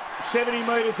Walsh? attack. 70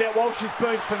 metres out. Walsh has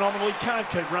been phenomenal. He can't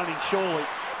keep running, surely.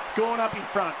 Going up in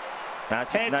front.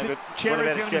 That's Hands no good. it. What Cherry's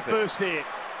about going to be Shepherd? first there.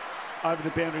 Over the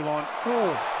boundary line.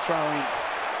 Oh, Throw in.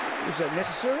 is that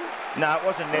necessary? No, it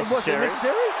wasn't Was it necessary.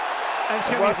 necessary? And it's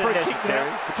It going to be a wasn't free kick necessary.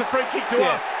 now. It's a free kick to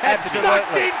Yeah, us. absolutely.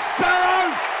 Sucked in, Sparrow!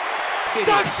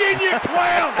 Sucked in, you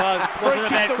clown! Well, Free wasn't a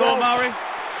kick bad to call, Walsh. Murray.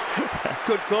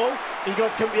 Good call. He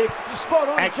got spot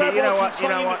on. Actually, you know what? You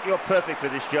know what? You're perfect for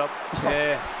this job.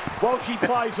 Yeah. Walsh, he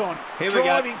plays on. Here we go.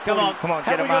 Driving Come footy. on. Come on,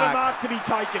 Have get a we got a mark. mark to be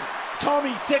taken?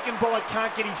 Tommy, second bite, can't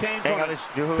get his hands Hang on on, it. this-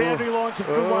 Boundary line's a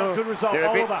good one, good result. They're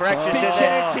a bit Oliver, fractious, big isn't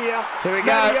chance it? here. Here we go.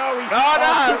 Matty Owies. Oh,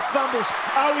 no. Cripps fumbles.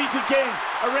 Owies again,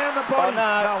 around the body.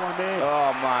 Oh, no. one there.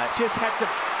 Oh, mate. Just had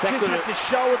to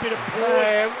show a bit of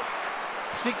poise.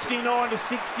 69 to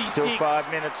 66. Still 5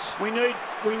 minutes. We need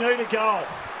a goal.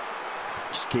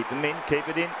 Just keep them in, keep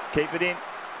it in, keep it in.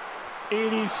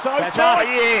 It is so That's tight. right,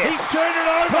 yes. He's turned it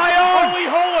over. Play on.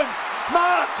 Ollie Hollins.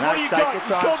 Marks, No, what do you take got? your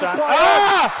He's time, called the son. play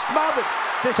Ah! on. Smothered.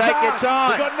 The Take your Sarge. time.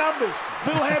 We've got numbers.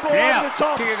 Little handball Now, over the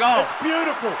top. kick a goal. It's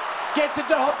beautiful. Gets it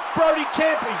to Brody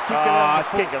Kemp. He's kicked it Oh, over the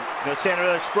foot. kick him. The centre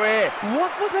of the square.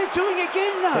 What were they doing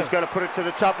again, though? He's got to put it to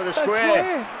the top of the That's square.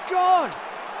 where. God.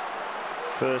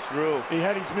 First rule. He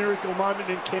had his miracle moment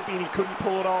in Kempy and he couldn't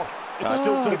pull it off. It's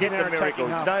still sort of Forget in the our attacking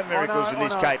miracles. half. No miracles in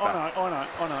this caper. I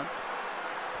know.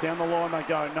 Down the line they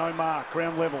go. No mark.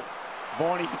 Ground level.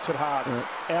 Viney hits it hard.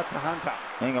 Out to Hunter.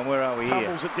 Hang on, where are we here?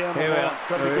 Tumbles it down the Here we line. are.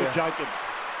 Got to be Here we good, are. Jacob.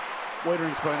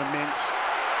 Weathering's been immense.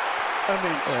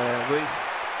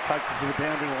 Takes it to the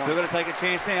boundary line. We've got to take a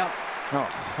chance now. No,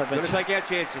 We've got to take our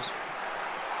chances.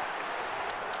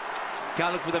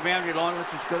 Can't look for the boundary line.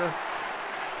 Let's just got to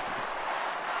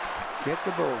get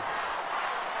the ball.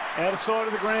 Outer side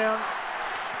of the ground.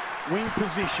 Wing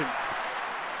position.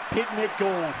 Pit net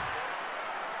gone.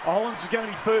 Hollins is going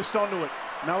to be first onto it.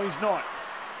 No, he's not.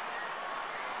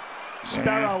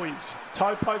 Sparrow is.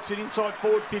 Toe pokes it inside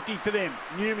forward 50 for them.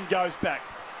 Newman goes back.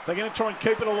 They're going to try and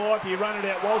keep it alive here. Run it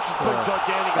out. Walsh has put a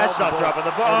gigantic. That's hold on not dropping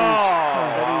the ball.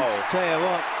 It is. Tell you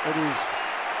what.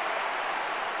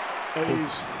 It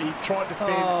is. He tried to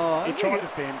defend. Oh, he tried to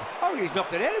defend. Oh, he's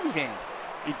knocked it out of his hand.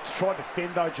 He tried to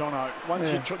defend though, Jono.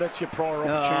 Once that's your prior Oh,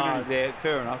 opportunity. there,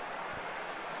 fair enough.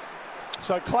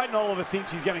 So Clayton Oliver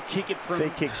thinks he's going to kick it from Free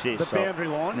kicks this, the so- boundary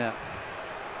line. No.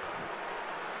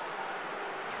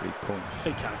 3 points.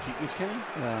 He can't kick this, can he?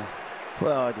 No.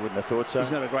 Well, I wouldn't have thought so.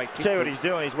 He's not a great kicker. Tell you what he's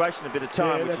doing. He's wasting a bit of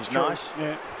time, yeah, which that's is true. nice.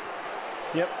 Yeah.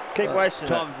 Yep. Keep wasting it.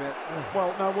 Time's about.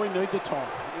 Well, no, we need the time.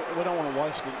 We don't want to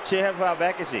waste it. See, how far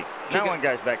back is he? No one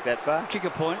goes back that far. Kick a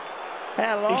point.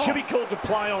 How long? He should be called to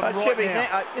play on It right should be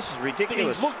now. this is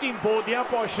ridiculous. He's looked in board. The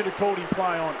umpire should have called him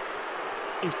play on.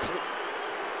 He's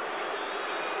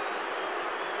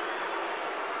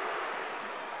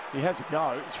he has a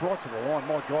go. It's right to the line.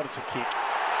 My God, it's a kick.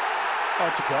 Oh,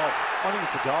 it's a goal. I think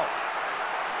it's a goal.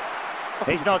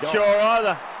 He's not it's a goal. sure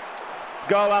either.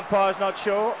 Goal umpire's not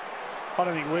sure. I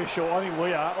don't think we're sure. I think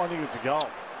we are. I think it's a goal.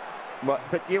 But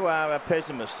you are a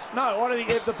pessimist. No, I don't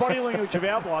think the body language of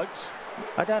our blokes.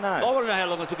 I don't know. I want to know how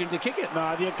long it took him to kick it.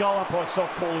 No, the goal umpire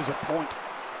soft call is a point.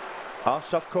 Oh,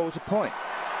 soft call's a point.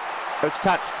 It's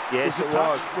touched. Yes, Is it it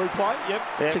touch? was. Replay? Yep.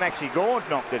 Yeah, Maxi Gaunt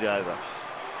knocked it over.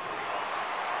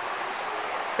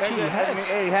 He has.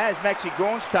 He has. Maxi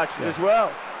Gaunt's touched it as well.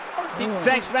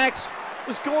 Thanks, Max.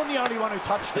 Was Gawn the only one who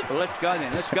touched it? Well, let's go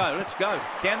then. Let's go. Let's go.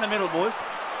 Down the middle, boys.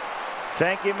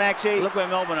 Thank you, Maxi. Look where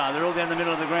Melbourne are. They're all down the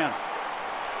middle of the ground.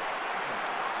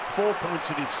 4 points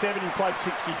it is. 70 plays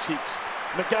 66.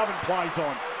 McGovern plays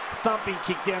on. Thumping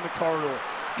kick down the corridor.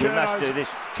 You must Kerno's do this.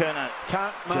 Kerno.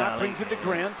 Can't mark. Charlie. Brings it to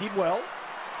ground. Did well.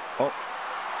 Oh,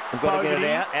 we've got to get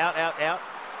it Fogarty. out.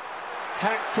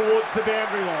 Hack towards the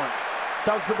boundary line.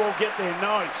 Does the ball get there?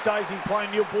 No. Stays in play.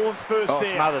 Neil Bourne's first Oh,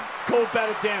 there. smothered. Called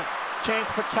batted down.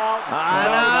 Chance for Carlton.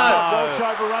 No. Walsh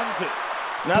overruns it.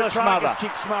 Another smother. Petrarca's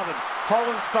kick smothered.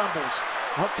 Hollins fumbles.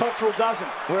 Cottrell doesn't.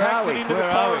 Where Hacks are it we? into Where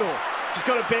the are we? corridor. Just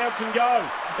got to bounce and go.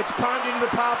 It's palmed into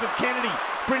the path of Kennedy.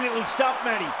 Brilliantly stuffed,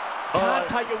 Matty. Can't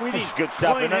take it with him. this is good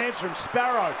stuff, Clean isn't it? hands from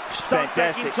Sparrow. It's Stuck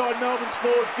back fantastic. inside Melbourne's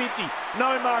forward 50.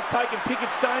 No mark taken.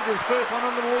 Pickett's dangerous. First one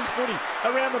on the loose footy.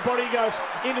 Around the body goes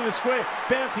into the square.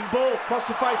 Bouncing ball across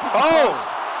the face. Hits the post.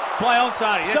 Play on,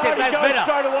 Sardi. That's it. Sardi That's goes better.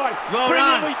 straight away. Well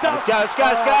Brilliantly done. does. Let's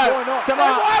go. Why not? Come Hey,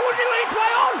 on. why wouldn't you let him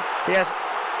play on? Yes.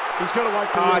 He's got to wait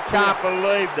for the I all clear. can't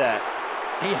believe that.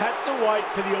 He had to wait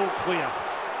for the all clear.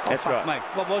 That's Fuck, right. mate.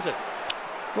 What was it?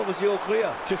 What was the all clear?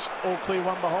 Just all clear,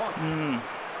 one behind.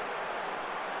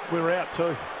 We were out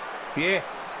too. Yeah.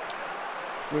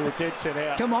 We were dead set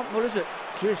out. Come on. What is it?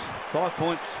 Jeez. 5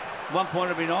 points. 1 point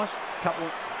would be nice. Couple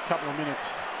of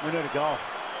minutes. We need a goal.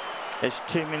 It's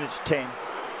 2 minutes 10.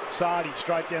 Sardi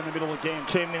straight down the middle again.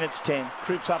 2 minutes 10.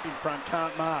 Cripps up in front.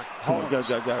 Can't mark. Come on, go.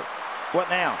 What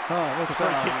now? It's a free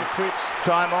kick to Cripps.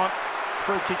 Time on.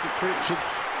 Free kick to Cripps.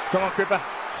 Come on, Cripper.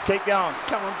 Just keep going.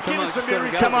 Come on, give on, us a just gotta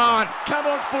miracle. go. Come on. Come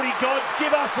on, footy gods,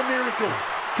 give us a miracle.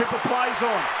 Cripper plays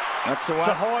on. That's the It's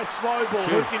a one. high, slow ball.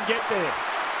 Sure. Who can get there?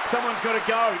 Someone's got to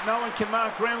go. No one can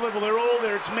mark ground level. They're all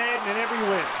there. It's maddening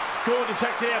everywhere. Gordon just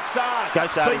hacks it outside. Go,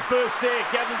 Sardi. Be first there.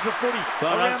 Gathers the footy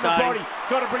Well done, around the Sardi. body.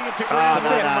 Got to bring it to Oh, ground.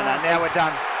 no. Now we're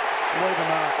done. Leave the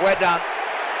marks. We're done.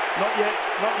 Not yet.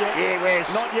 not yet. Yeah,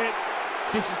 Wes. Not yet.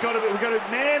 This has got to be. We've got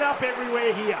to man up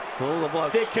everywhere here. All the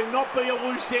blokes. There cannot be a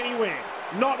loose anywhere.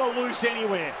 Not a loose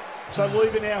anywhere. So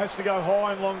Lever now has to go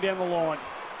high and long down the line.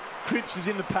 Cripps is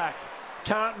in the pack.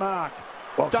 Can't mark.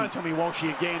 Walshy. Don't tell me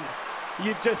Walshy again.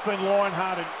 You've just been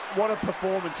lion-hearted. What a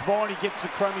performance. Viney gets the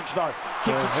crummage though.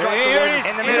 Kicks it straight Here it is.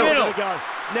 In the Now middle. we're going to go.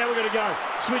 Now we're going to go.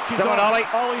 Switches Come on, Ollie.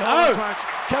 Ollie Oh. holds marks.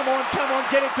 Come on.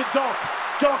 Get it to Doc.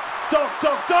 Doc. Doc,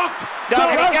 Go, go, Doc.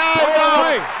 Come on,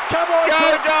 Go,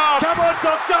 Doc. Come on,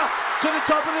 Doctor. To the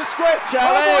top of the square.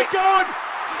 Charlie. Oh, my God.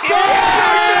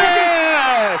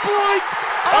 Yes! Blake.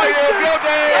 Are you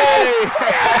guilty?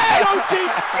 Joking.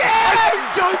 Are you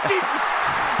joking?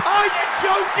 Are you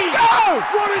joking? Go!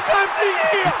 What is happening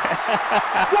here?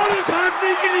 What is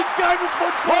happening in this game of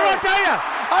football? What did I tell you?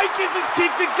 Akers has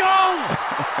kicked a goal.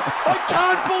 I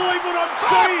can't believe what I'm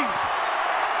seeing.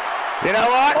 You know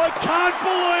what? I can't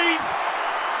believe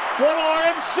what I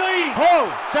am seeing. Oh,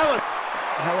 show it.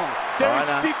 How long? There Oh, I is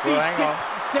know. 56 Well, hang on.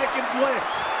 seconds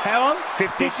left. How long?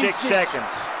 56 seconds.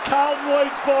 Carlton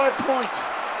leads by a point.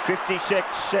 56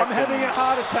 seconds. I'm having a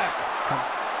heart attack.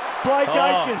 Blake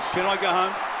Akers. Can I go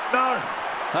home? No.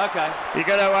 Okay. You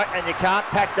got to, and you can't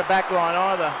pack the back line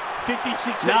either.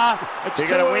 56 Nah. It's You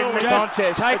too got to win early. the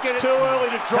contest. It's too early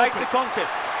to drop Take the it.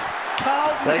 contest.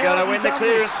 Carlton, They got how to have win you the done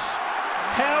clearance. this?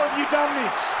 How have you done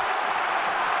this?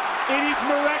 It is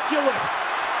miraculous.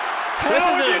 How Listen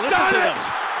have to you them, listen done to it?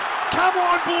 them. Come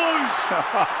on, Blues.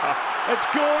 It's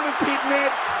Gawn and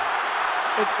Pitnet.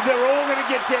 They're all going to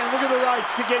get down. Look at the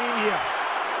race to get in here.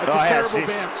 It's Oh, a how's terrible this?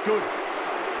 bounce. Good.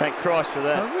 Thank Christ for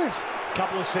that.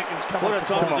 Couple of seconds. Come What on. a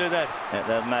time to do that. That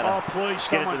doesn't matter. Oh, please,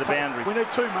 Get it someone to the take- boundary. We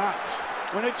need 2 marks.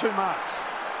 We need 2 marks.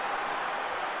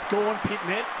 Gawn,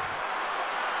 Pitnet.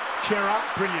 Chera,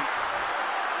 brilliant.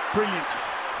 Brilliant.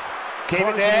 Keep it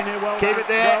Close there. in Well Keep done. it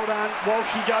there. Well done.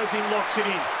 Walshy goes in, locks it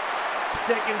in.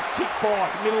 Seconds tick by,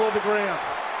 middle of the ground.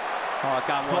 Oh, I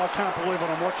can't Oh, I watch. can't believe what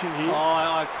I'm watching here.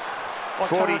 Oh, I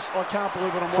 40 can't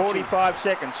believe what I'm watching. 45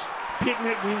 seconds.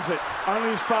 Pitnet wins it,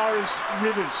 only as far as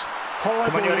Rivers. High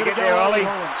Come on, ball, you gotta we're get gonna there, go Ollie.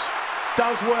 Hollins.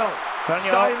 Does well. Come on,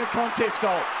 Stay Ollie. in the contest,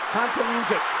 though. Hunter wins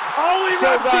it. Ollie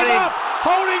Still wraps got him him. up,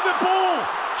 holding the ball.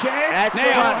 Chance. That's now.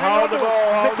 the one. Hang Hold on the to it. ball,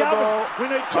 hold the McGovern. ball. We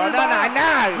need 2 Oh, no, marks.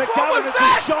 no. McGovern, What was it's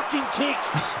that? a shocking kick.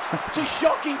 It's a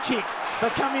shocking kick. They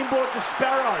come inboard to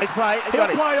Sparrow. He got He'll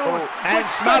it. play on. Oh, and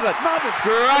Good smothered. stuff,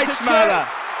 Great It's a smother.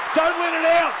 chance. Don't let it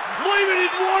out. Lever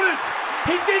didn't want it.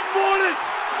 He didn't want it.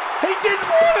 He didn't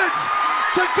want it.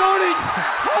 To Godding.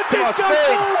 Hunters on, go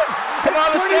speed. forward. Come on,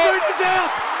 It's 20 Steve. metres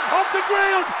out. Off the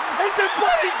ground. It's a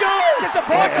bloody goal. Get the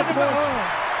ball to the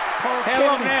How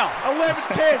long now?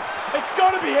 11-10. It's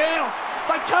got to be ours.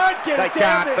 They can't get They it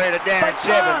down can't there. beat it down They at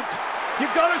 7. can't.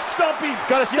 You've got to stop him.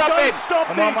 Gotta stop You've got him. to stop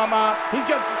Come this. on, Mama. He's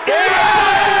got. Yeah!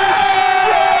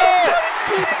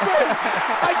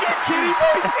 Are you kidding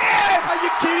me? Are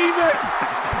you kidding me?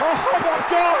 Oh my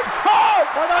God!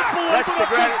 I don't believe That's what the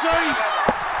I've just greatest- seen.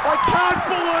 I can't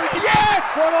believe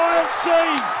what I have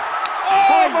seen.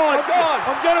 Oh, my God.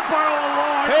 I'm going to borrow a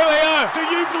line. Here we are. Do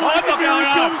you I'm believe not in going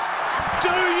home. miracles?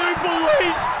 Do you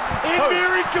believe in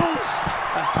miracles?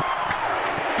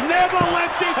 Never let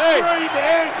this dream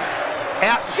end.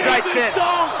 Out Sing straight the set.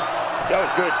 song. That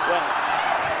was good.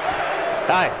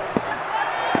 Hey.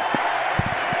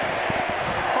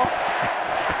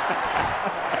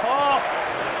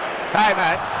 Hey,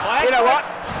 mate. You know what?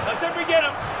 I said we get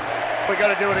him. We got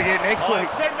to do it again next I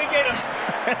week. said we get him.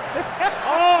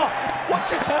 What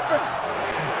just happened?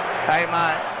 Hey,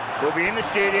 mate. We'll be in the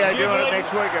studio Do you doing it believe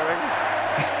next week, I reckon.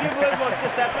 Do you believe what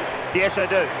just happened? Yes, I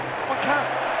do. I can't.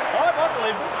 I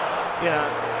believe it. You know.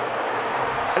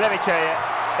 Let me tell you,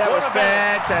 that What was about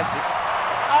it? fantastic.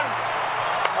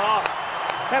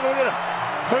 Have a look at it.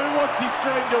 Who wants his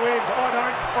dream to end?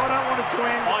 I don't want it to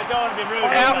end. I don't want to be rude.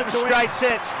 I Out don't in want it to straight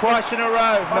sets, twice in a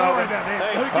row, I don't worry Melbourne. about that.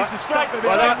 Hey. Who gives a stuff about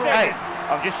Well, that? hey,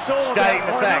 I'm just It's all stating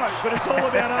about, the I know, facts. but it's all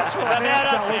about us right About now,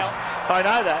 us fellas. now. I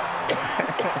know that.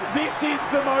 This is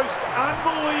the most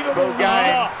unbelievable Good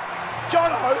game.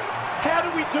 Jono, how do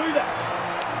we do that?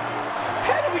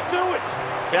 How do we do it?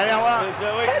 You know what?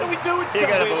 How do we do it, You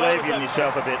got to Sellers? believe in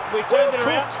yourself a bit. We turned it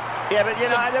around. Yeah, but you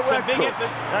know, they weren't big cooked. effort.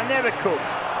 They never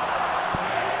cooked.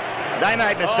 They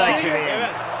made mistakes in the end.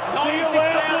 Sing it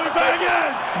loud, Blue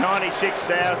Bangers!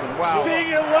 96,000, wow. Sing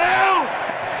it loud!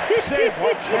 Sam,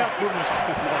 watch out, goodness.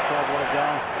 Oh my God, what a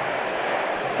game.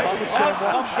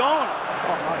 I'm gone.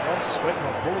 Oh, mate, I'm sweating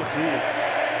my bullets here.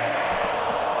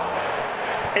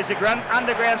 Is the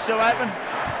underground still open?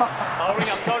 I'll ring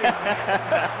up Toddy.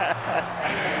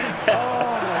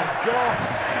 Oh my God.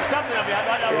 Something will be up.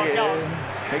 I know where I'm going.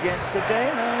 Against the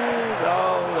Demons,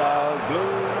 all the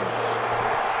blues.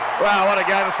 Wow, what a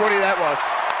game of footy that was.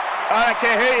 I don't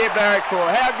care who you barrack for.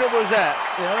 How good was that?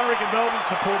 Yeah, I don't reckon Melbourne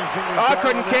supporters think it was I great,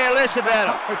 couldn't was it? care less about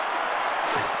it.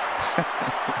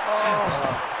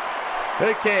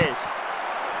 Who cares?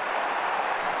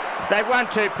 They've won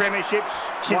 2 premierships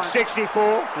since 64.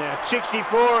 Yeah.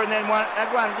 64 and then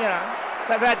they've won,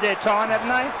 they've had their time,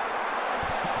 haven't they?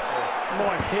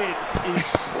 My head is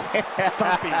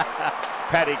thumping.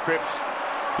 Paddy Cripps,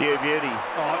 you beauty.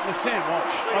 Oh, and Sam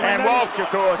Walsh. And Walsh, of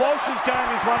course. Walsh's game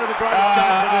is one of the greatest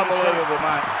games I've ever seen. Unbelievable,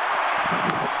 mate.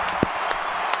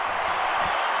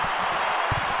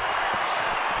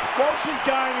 Walsh's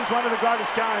game is one of the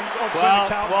greatest games I've seen the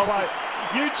Carlton play.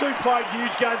 You two played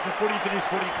huge games of footy for this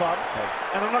footy club,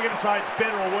 and I'm not going to say it's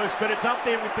better or worse, but it's up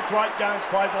there with the great games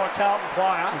played by a Carlton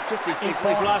player. It's just in his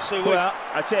last 2 weeks. Well,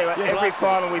 I tell you what, Yeah, every last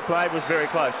final we played was very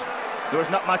close. There was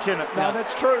not much in it. No,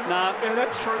 that's true. No. Yeah,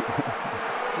 that's true.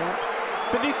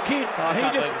 But this kid, I he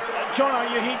can't just, believe Jono,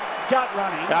 he gut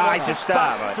running. He's a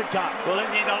star, busts mate. a gut. Well, in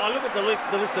the end, I look at the list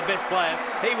of best players.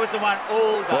 He was the one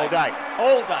all day. All day.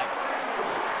 All day.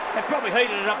 They probably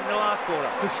heated it up in the last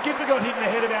quarter. The skipper got hit in the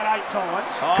head about 8 times.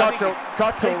 Oh, I think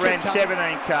Cottrell he ran kept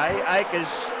 17k, Akers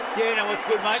Yeah, no, it's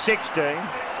good, mate. 16.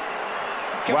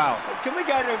 Wow. Can we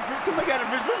go to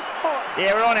Brisbane?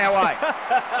 Yeah, we're on our way.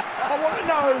 I want to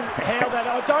know how that.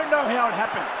 I don't know how it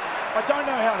happened.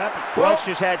 Walsh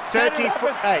has had how did it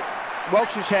 34. happen?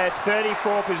 Walsh has had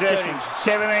 34 possessions,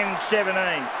 17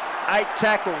 8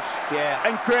 tackles. Yeah.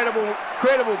 Incredible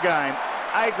game.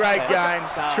 A-grade game,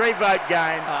 3-vote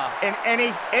game, in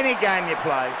any game you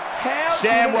play. How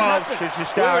Sam did it Walsh happen? is the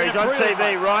star. We're in He's a on brilliant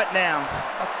TV right now.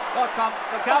 I can't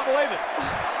believe it.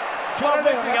 12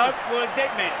 weeks ago, we're a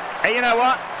dead man. And you know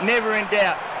what? Never in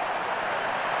doubt.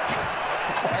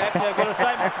 I've got to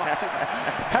say,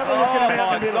 Have a look at him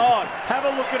out in the middle. God. Have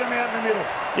a look at him out in the middle.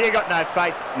 You got no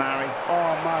faith, Murray.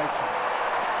 Oh, mate.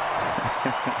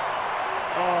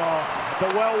 The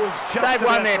well was just They've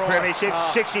won about their dry. premierships,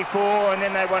 64, and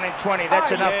then they won in 20. That's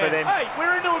Hey, enough yeah. for them. Hey,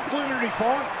 we're into a preliminary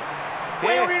final.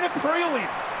 Yeah. We're in a prelim.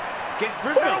 Get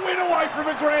We're a Brisbane. win away from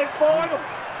a grand final.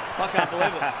 I can't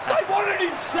believe it. They wanted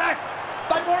him sacked.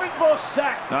 They wanted Voss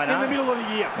sacked I know. in the middle of the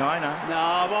year. I know.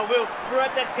 No, well, we're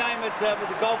at that game with the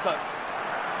Gold Coast.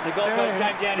 The Gold Coast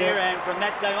came down here, and from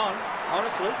that day on,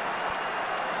 honestly,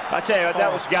 I tell you what, that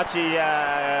was gutsy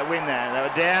win there. They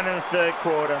were down in the third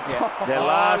quarter. Their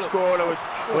last quarter was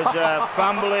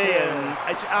fumbly, and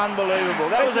it's unbelievable.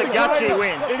 That was a gutsy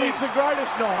win. It is the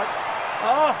greatest night.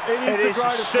 It It is is the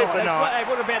greatest super night. night. Hey,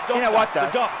 what about Doc? You know what, though?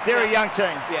 The Doc. They're a young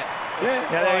team. Yeah. Yeah.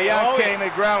 Now, they're a young Oh, yeah. team, they're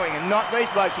growing, and not these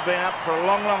blokes have been up for a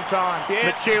long time.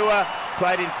 Yeah. Mature,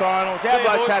 played in finals. Our See you,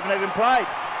 blokes boys. haven't even played.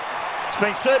 It's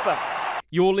been super.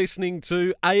 You're listening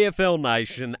to AFL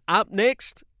Nation. Up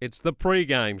next, it's the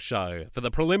pre-game show for the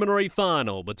preliminary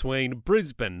final between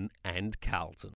Brisbane and Carlton.